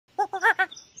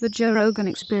The Joe Rogan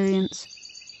Experience.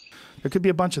 There could be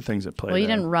a bunch of things at play. Well, you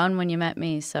there. didn't run when you met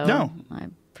me, so No. I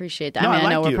appreciate that. No, I mean, I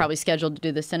know liked we're you. probably scheduled to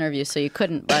do this interview, so you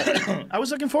couldn't, but I was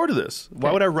looking forward to this.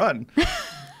 Why would I run?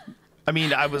 I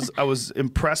mean, I was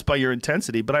impressed by your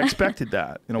intensity, but I expected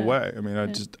that in a way. I mean,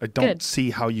 I don't see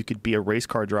how you could be a race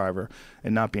car driver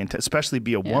and not be intense, especially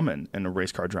be a woman and a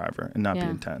race car driver and not be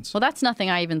intense. Well, that's nothing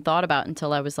I even thought about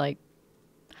until I was like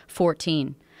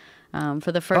 14.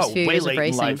 For the first few years of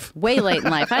racing. Way late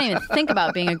in life. I didn't even think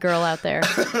about being a girl out there.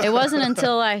 It wasn't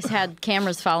until I had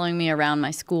cameras following me around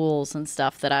my schools and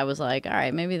stuff that I was like, all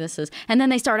right, maybe this is... And then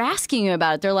they start asking you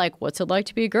about it. They're like, what's it like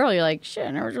to be a girl? You're like, shit,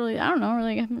 I don't know,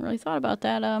 I haven't really thought about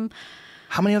that.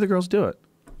 How many other girls do it?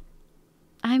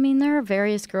 I mean, there are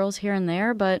various girls here and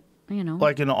there, but, you know.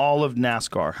 Like in all of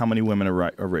NASCAR, how many women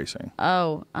are racing?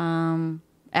 Oh,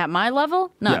 at my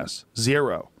level? No. Yes,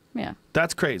 0. Yeah.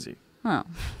 That's crazy. Oh.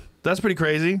 That's pretty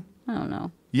crazy. I don't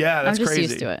know. Yeah, that's crazy. I'm just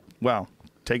used to it. Well,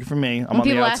 take it from me. I'm when on the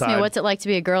people outside. ask me what's it like to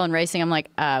be a girl in racing, I'm like,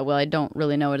 well, I don't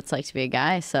really know what it's like to be a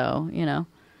guy, so, you know,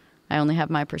 I only have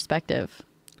my perspective.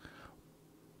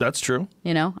 That's true.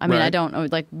 You know? I mean, Right. I don't know,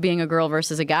 like, being a girl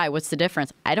versus a guy, what's the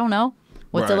difference? I don't know.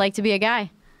 What's it Right. like to be a guy?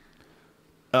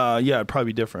 Yeah, it'd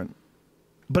probably be different.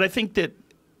 But I think that,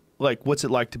 like, what's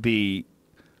it like to be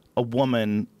a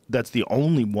woman that's the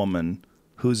only woman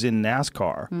who's in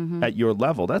NASCAR at your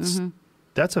level? That's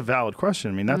a valid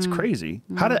question. I mean, that's crazy.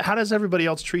 How does everybody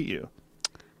else treat you?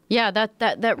 Yeah,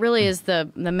 that really is the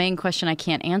main question I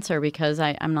can't answer because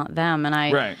I'm not them, and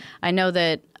I know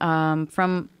that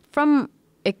from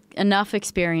enough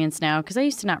experience now, because I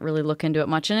used to not really look into it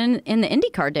much, and in the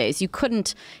IndyCar days, you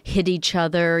couldn't hit each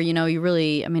other. You know, you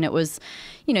really, I mean, it was,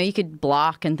 you know, you could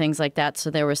block and things like that. So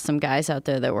there was some guys out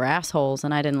there that were assholes,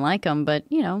 and I didn't like them. But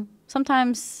you know,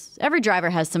 sometimes every driver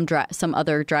has some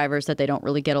other drivers that they don't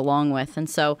really get along with, and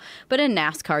so. But in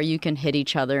NASCAR, you can hit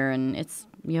each other, and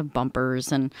you have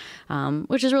bumpers, and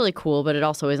which is really cool. But it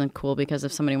also isn't cool because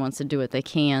if somebody wants to do it, they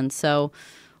can. So.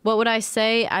 What would I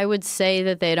say? I would say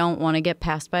that they don't want to get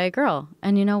passed by a girl.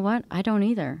 And you know what? I don't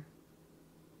either.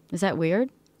 Is that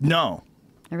weird? No.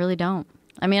 I really don't.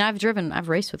 I mean, I've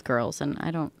raced with girls, and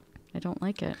I don't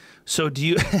like it. So do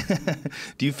you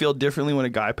do you feel differently when a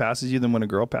guy passes you than when a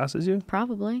girl passes you?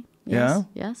 Probably. Yes.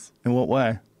 Yeah? Yes. In what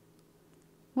way?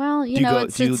 Well, do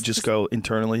you just go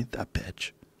internally, that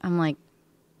bitch? I'm like,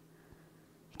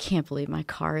 I can't believe my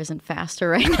car isn't faster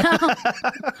right now.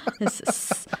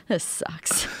 This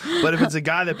sucks. But if it's a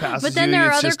guy that passes you, but then there are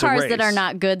it's other just a cars race. that are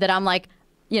not good that I'm like,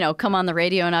 you know, come on the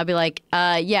radio and I'll be like,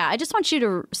 yeah, I just want you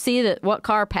to see that what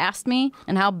car passed me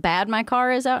and how bad my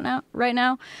car is right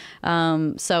now.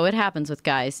 So it happens with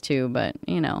guys too, but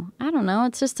you know, I don't know.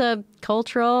 It's just a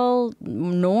cultural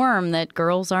norm that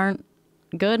girls aren't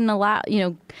good and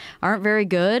aren't very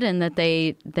good, and that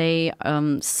they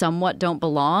somewhat don't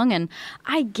belong. And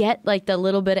I get like the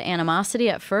little bit of animosity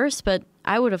at first, but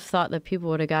I would have thought that people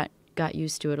would have got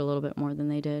used to it a little bit more than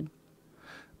they did.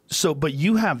 So, but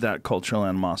you have that cultural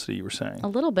animosity, you were saying. A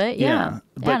little bit, yeah.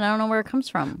 And I don't know where it comes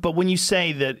from. But when you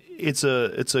say that it's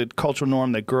a cultural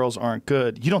norm that girls aren't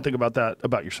good, you don't think about that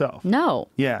about yourself. No.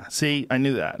 Yeah. See, I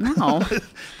knew that. No.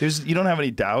 You don't have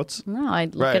any doubts. No, I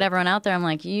look at everyone out there. I'm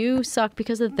like, you suck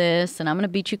because of this, and I'm going to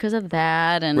beat you because of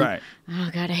that, and oh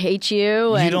God, I hate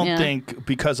you. You don't think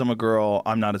because I'm a girl,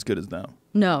 I'm not as good as them.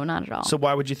 No, not at all. So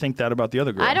why would you think that about the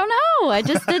other girl? I don't know.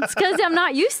 It's because I'm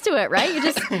not used to it, right? You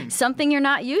just something you're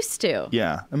not used to.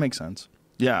 Yeah, that makes sense.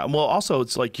 Yeah, well, also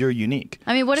it's like you're unique.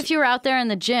 I mean, what if you were out there in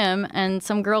the gym and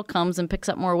some girl comes and picks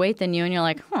up more weight than you, and you're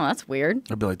like, oh, that's weird.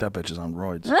 I'd be like, that bitch is on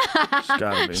roids. She's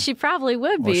gotta be. She probably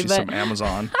would be. She's some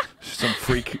Amazon, some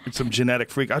freak, some genetic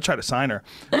freak. I'd try to sign her.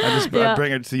 I'd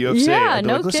bring her to the UFC. Yeah, I'd be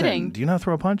no like, listen, kidding. do you know how to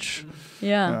throw a punch?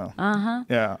 Yeah.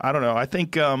 Yeah, I don't know. I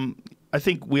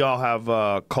think we all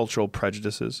have cultural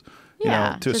prejudices. You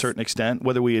know, to a certain extent,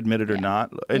 whether we admit it or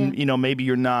not. And you know, maybe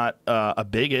you're not a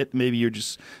bigot. Maybe you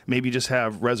just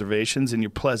have reservations, and you're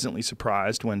pleasantly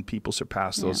surprised when people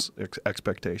surpass those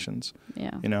expectations.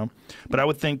 Yeah. You know, but I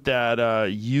would think that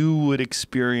you would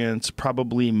experience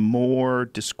probably more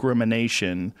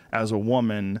discrimination as a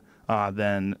woman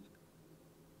than.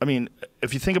 I mean,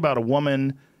 if you think about a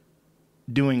woman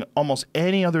doing almost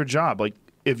any other job, like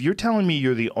if you're telling me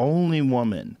you're the only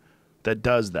woman that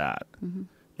does that.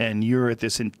 And you're at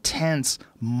this intense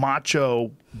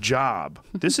macho job.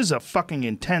 This is a fucking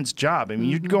intense job. I mean,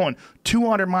 you're going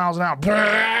 200 miles an hour.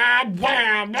 Blah,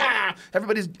 blah, blah.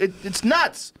 It's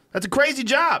nuts. That's a crazy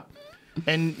job.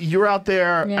 And you're out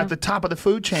there at the top of the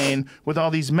food chain with all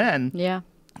these men. Yeah.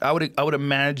 I would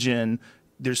imagine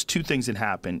there's two things that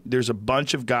happen. There's a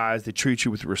bunch of guys that treat you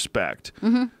with respect.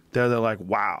 they're like,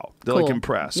 wow. They're cool. like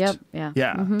impressed. Yep. Yeah.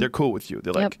 Yeah. Mm-hmm. They're cool with you.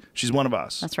 They're like, she's one of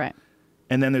us. That's right.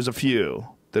 And then there's a few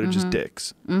that are just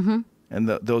dicks. Mm-hmm. And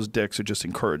those dicks are just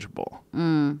incorrigible.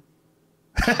 Mm.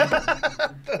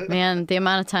 Man, the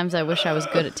amount of times I wish I was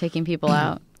good at taking people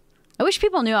out. I wish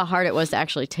people knew how hard it was to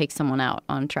actually take someone out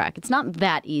on track. It's not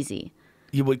that easy.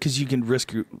 You would, because you can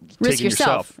risk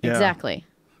yourself. Yeah. Exactly.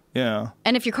 Yeah.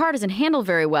 And if your car doesn't handle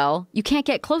very well, you can't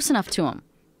get close enough to them.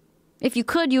 If you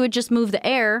could, you would just move the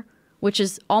air, which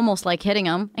is almost like hitting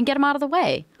them, and get them out of the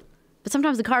way. But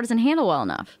sometimes the car doesn't handle well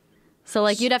enough. So,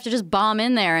 like, you'd have to just bomb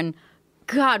in there and,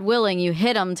 God willing, you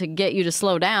hit them to get you to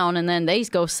slow down, and then they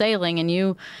go sailing and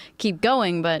you keep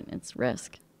going, but it's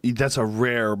risk. That's a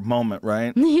rare moment,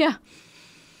 right? Yeah.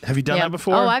 Have you done that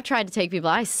before? Oh, I've tried to take people.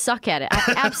 I suck at it.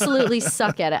 I absolutely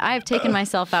suck at it. I have taken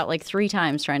myself out like 3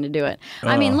 times trying to do it.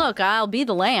 I mean, look, I'll be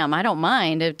the lamb. I don't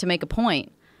mind to make a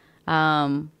point.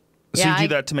 So you do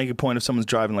that to make a point if someone's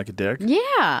driving like a dick?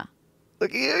 Yeah.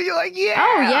 Look at you. You're like, yeah.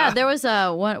 Oh, yeah. There was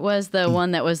what was the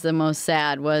one that was the most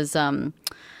sad was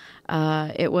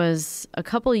it was a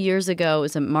couple of years ago. It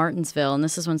was in Martinsville, and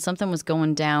this is when something was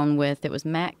going down with, it was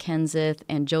Matt Kenseth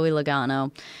and Joey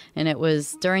Logano, and it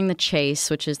was during the chase,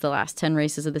 which is the last 10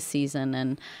 races of the season,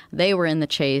 and they were in the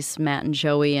chase, Matt and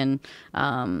Joey, and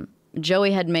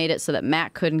Joey had made it so that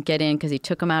Matt couldn't get in because he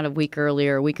took him out a week or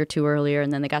 2 earlier,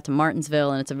 and then they got to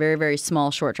Martinsville, and it's a very, very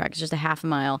small short track. It's just a half a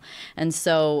mile, and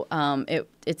so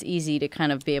it's easy to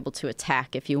kind of be able to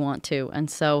attack if you want to. And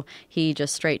so he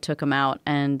just straight took him out,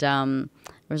 and there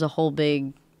was a whole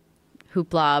big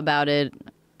hoopla about it.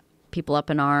 People up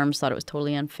in arms, thought it was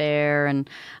totally unfair. And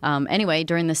anyway,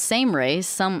 during the same race,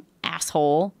 some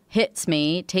asshole hits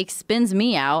me, spins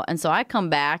me out, and so I come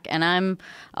back and I'm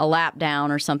a lap down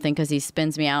or something because he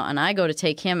spins me out, and I go to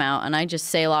take him out, and I just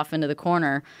sail off into the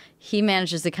corner. He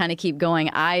manages to kind of keep going.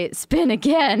 I spin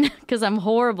again because I'm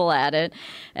horrible at it,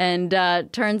 and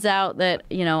turns out that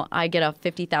I get a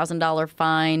 $50,000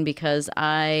 fine because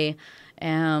I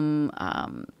am.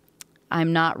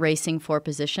 I'm not racing for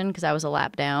position because I was a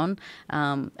lap down.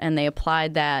 And they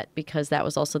applied that because that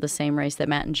was also the same race that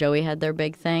Matt and Joey had their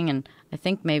big thing. And I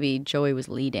think maybe Joey was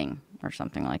leading or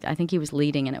something like that. I think he was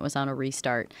leading and it was on a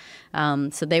restart.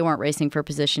 So they weren't racing for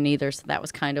position either. So that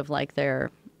was kind of like their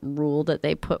rule that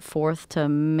they put forth to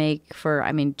make for,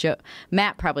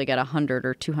 Matt probably got $100,000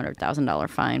 or $200,000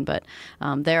 fine. But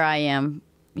there I am,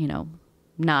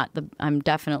 I'm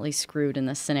definitely screwed in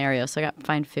this scenario. So I got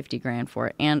fined $50,000 for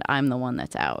it, and I'm the one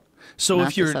that's out. So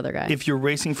if you're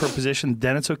racing for a position,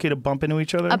 then it's okay to bump into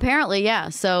each other? Apparently, yeah.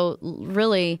 So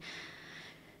really,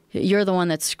 you're the one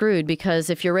that's screwed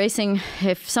because if you're racing,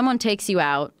 if someone takes you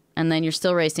out and then you're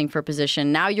still racing for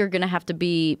position, now you're going to have to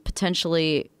be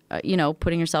potentially,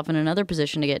 putting yourself in another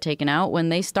position to get taken out when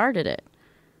they started it.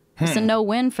 It's a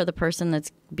no-win for the person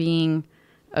that's being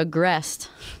aggressed.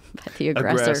 By the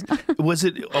aggressor. Was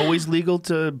it always legal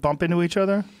to bump into each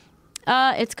other?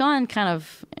 It's gone kind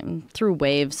of through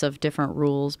waves of different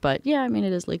rules, but yeah, it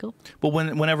is legal. But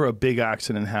whenever a big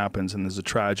accident happens and there's a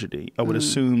tragedy, I would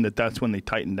assume that's when they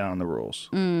tighten down the rules.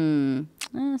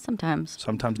 Sometimes.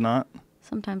 Sometimes not?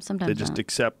 Sometimes they just not.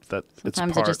 Accept that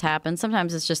Sometimes it just happens.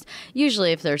 Sometimes it's just,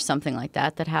 usually if there's something like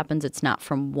that happens, it's not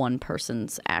from one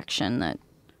person's action. That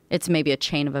it's maybe a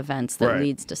chain of events that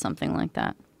leads to something like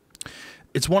that.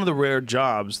 It's one of the rare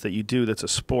jobs that you do that's a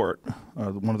sport,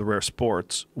 one of the rare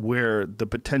sports, where the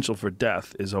potential for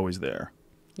death is always there.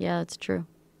 Yeah, that's true.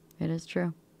 It is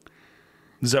true.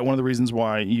 Is that one of the reasons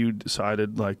why you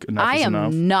decided, enough is enough? I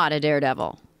am not a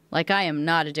daredevil. I am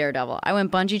not a daredevil. I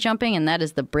went bungee jumping, and that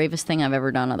is the bravest thing I've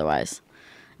ever done otherwise.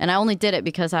 And I only did it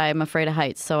because I'm afraid of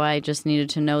heights, so I just needed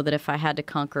to know that if I had to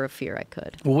conquer a fear, I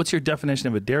could. Well, what's your definition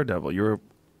of a daredevil? You're a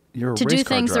to race do car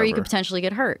things driver. where you could potentially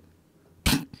get hurt.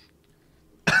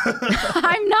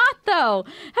 I'm not, though.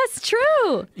 That's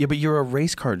true. Yeah, but you're a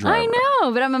race car driver. I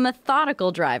know, but I'm a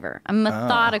methodical driver. I'm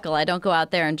methodical. I don't go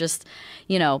out there and just,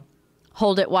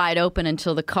 hold it wide open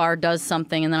until the car does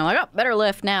something, and then I'm like, oh, better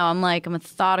lift now. I'm like a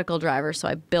methodical driver, so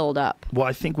I build up. Well,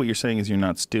 I think what you're saying is you're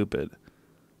not stupid.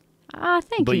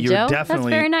 Thank you, Joe. That's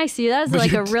very nice of you.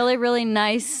 That's a really, really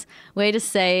nice way to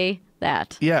say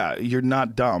that. Yeah, you're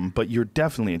not dumb, but you're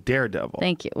definitely a daredevil.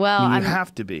 Thank you. Well, you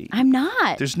have to be. I'm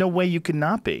not. There's no way you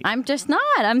cannot be. I'm just not.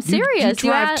 I'm serious. You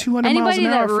drive 200 miles an hour Anybody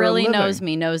that for a really living. knows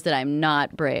me knows that I'm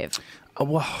not brave. Oh,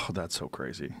 wow, that's so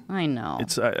crazy. I know.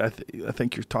 I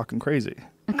think you're talking crazy.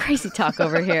 Crazy talk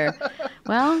over here.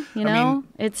 Well,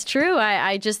 it's true.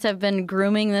 I just have been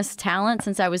grooming this talent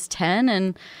since I was 10,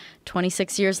 and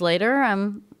 26 years later,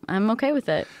 I'm okay with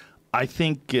it. I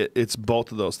think it's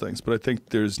both of those things, but I think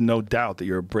there's no doubt that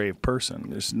you're a brave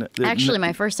person. Actually,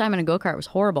 my first time in a go-kart was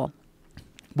horrible.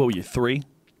 What were you, 3?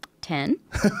 10.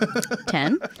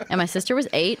 10. And my sister was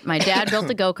 8. My dad built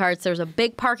the go-karts. There was a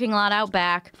big parking lot out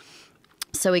back.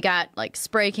 So we got like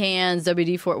spray cans,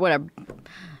 WD-40, whatever,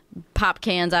 pop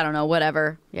cans, I don't know,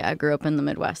 whatever. Yeah, I grew up in the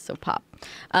Midwest, so pop.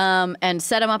 And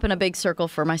set them up in a big circle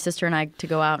for my sister and I to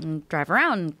go out and drive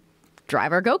around and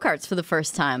drive our go-karts for the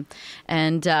first time.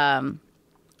 And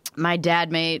my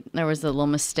dad there was a little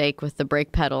mistake with the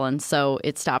brake pedal, and so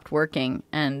it stopped working.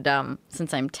 And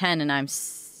since I'm 10 and I'm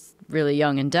really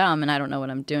young and dumb and I don't know what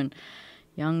I'm doing,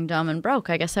 young, dumb, and broke,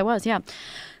 I guess I was, yeah.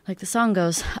 Like the song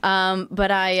goes.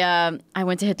 But I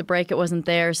went to hit the brake. It wasn't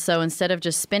there. So instead of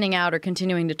just spinning out or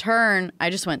continuing to turn, I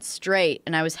just went straight.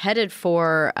 And I was headed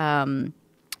for a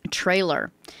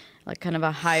trailer, like kind of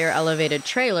a higher elevated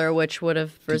trailer, which would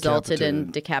have resulted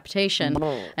in decapitation.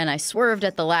 And I swerved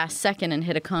at the last second and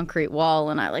hit a concrete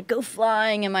wall. And I like go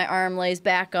flying, and my arm lays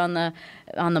back on the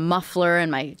muffler,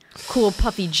 and my cool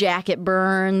puffy jacket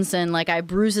burns, and like I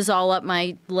bruises all up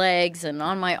my legs and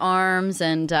on my arms.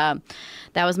 And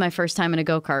that was my first time in a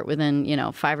go-kart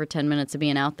within 5 or 10 minutes of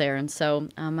being out there. And so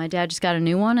my dad just got a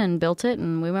new one and built it,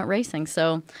 and we went racing.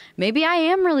 So maybe I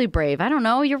am really brave. I don't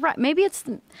know. You're right. Maybe it's.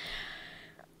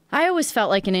 I always felt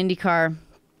like in IndyCar,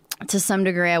 to some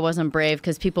degree, I wasn't brave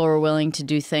because people were willing to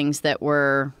do things that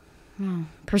were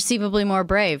perceivably more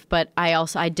brave. But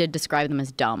I did describe them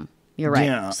as dumb. You're right.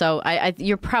 Yeah. So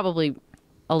you're probably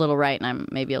a little right, and I'm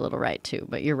maybe a little right too.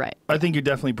 But you're right. I think you're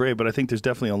definitely brave, but I think there's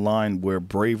definitely a line where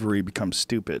bravery becomes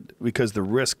stupid because the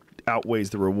risk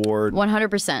outweighs the reward.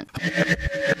 100%.